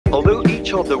Although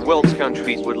each of the world's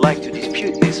countries would like to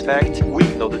dispute this fact, we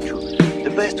know the truth. The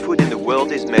best food in the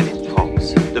world is made in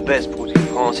France. The best food in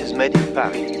France is made in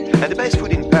Paris. And the best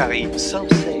food in Paris, some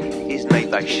say, is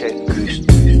made by Chef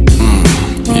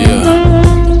KrisSoap.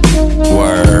 Yeah.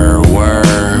 Word,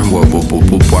 word, word.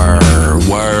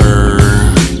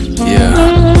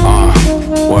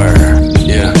 Yeah. Word.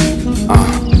 Yeah.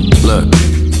 Look.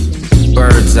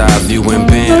 Bird's eye view and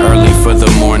been early for the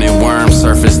morning. Worms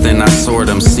surface, then I sort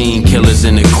them. Seen killers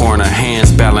in the corner. Hands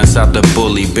balance out the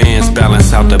bully. Bands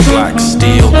balance out the block.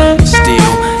 Still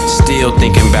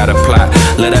thinking about a plot.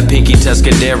 Let that pinky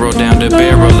Tuscadero down the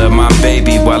barrel of my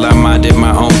baby while I minded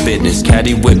my own business.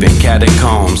 Caddy whipping,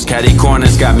 catacombs. Caddy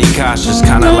corners got me cautious.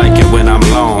 Kinda like it when I'm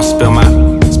alone. Spell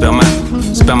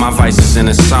my vices in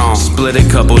a song. Split a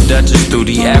couple Dutches through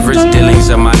the average dealings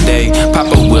of my day.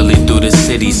 Papa Willie through the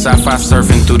city. Sci-fi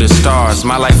surfing through the stars.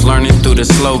 My life learning through the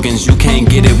slogans. You can't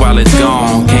get it while it's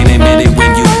gone. Can't admit it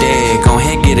when you dead. Go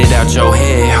ahead, get it out your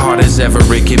head. Hard as ever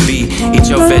it could be. Eat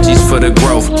your veggies for the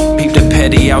growth. Peep the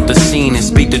petty out the scene and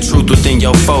speak the truth within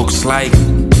your folks. Like,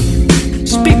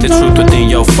 speak the truth within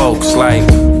your folks. Like,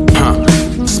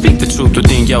 speak the truth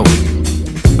within your.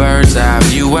 Bird's eye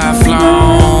view I've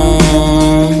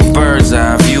flown. Bird's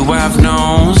eye view I've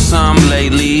known. Some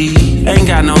lately. Ain't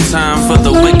got no time for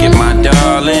the wicked, my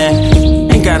darling.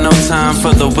 Ain't got no time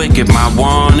for the wicked, my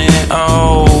wanted.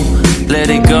 Oh, let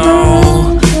it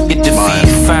go. Get the feet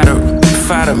fatter.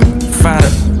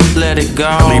 Let it go.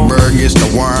 Early bird gets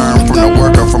the worm from the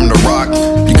worker from the rock.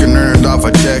 You can earn it off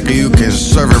a check or you can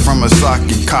serve it from a sock.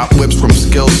 You cop whips from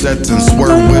skill sets and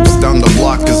swerve whips down the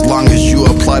block. As long as you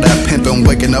apply that pimpin',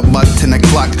 waking up by 10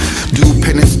 o'clock. Do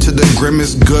penance to the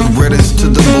grimace, good riddance to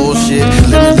the bullshit.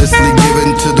 Limitlessly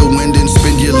given to the wind and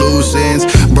spin your loose ends.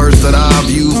 Birds that I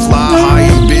view fly high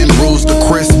and bend rules. The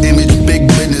Chris image, big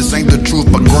business ain't the truth,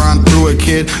 but grind through it,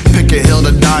 kid. Pick a hill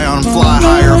to die on, fly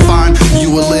higher, find you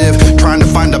will live. Trying to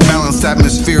find a balanced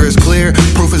atmosphere is clear.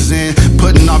 Proof is in,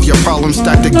 putting off your problems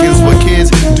stacked against what kids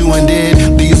do and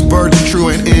did. These birds true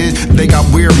and in, they got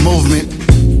weird movement.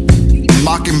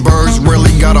 Mockingbirds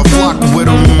rarely got a flock with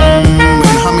them.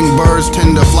 And hummingbirds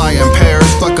tend to fly in pairs.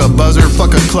 Fuck a buzzard,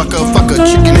 fuck a clucker, fuck a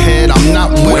chicken head, I'm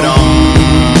not with them.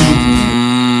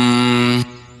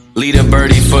 Lead a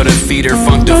birdie for the feeder,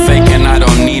 funk the fake and I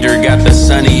don't need her. Got the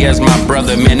sunny as my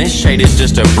brother, man, this shade is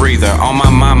just a breather. On my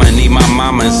mama, need my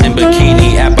mamas in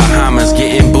bikini at Bahamas.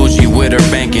 Getting bougie with her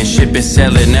banking, ship it,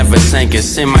 sell it, never sank it.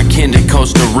 Send my kin to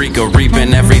Costa Rica,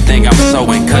 reaping everything I'm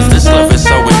sowing. Cause this love is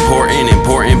so important,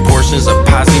 important portions of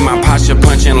posse. My posture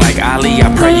punching like Ali, I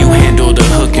pray you handle the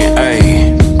hooking.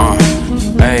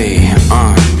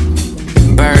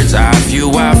 Bird's eye view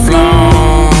I've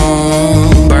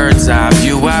flown. Bird's eye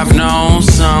view I've known.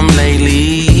 Some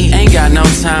lately. Ain't got no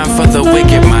time for the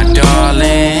wicked, my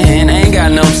darling. Ain't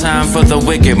got no time for the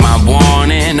wicked, my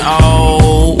warning.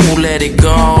 Oh, let it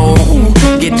go.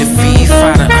 Get the feet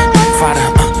fatter.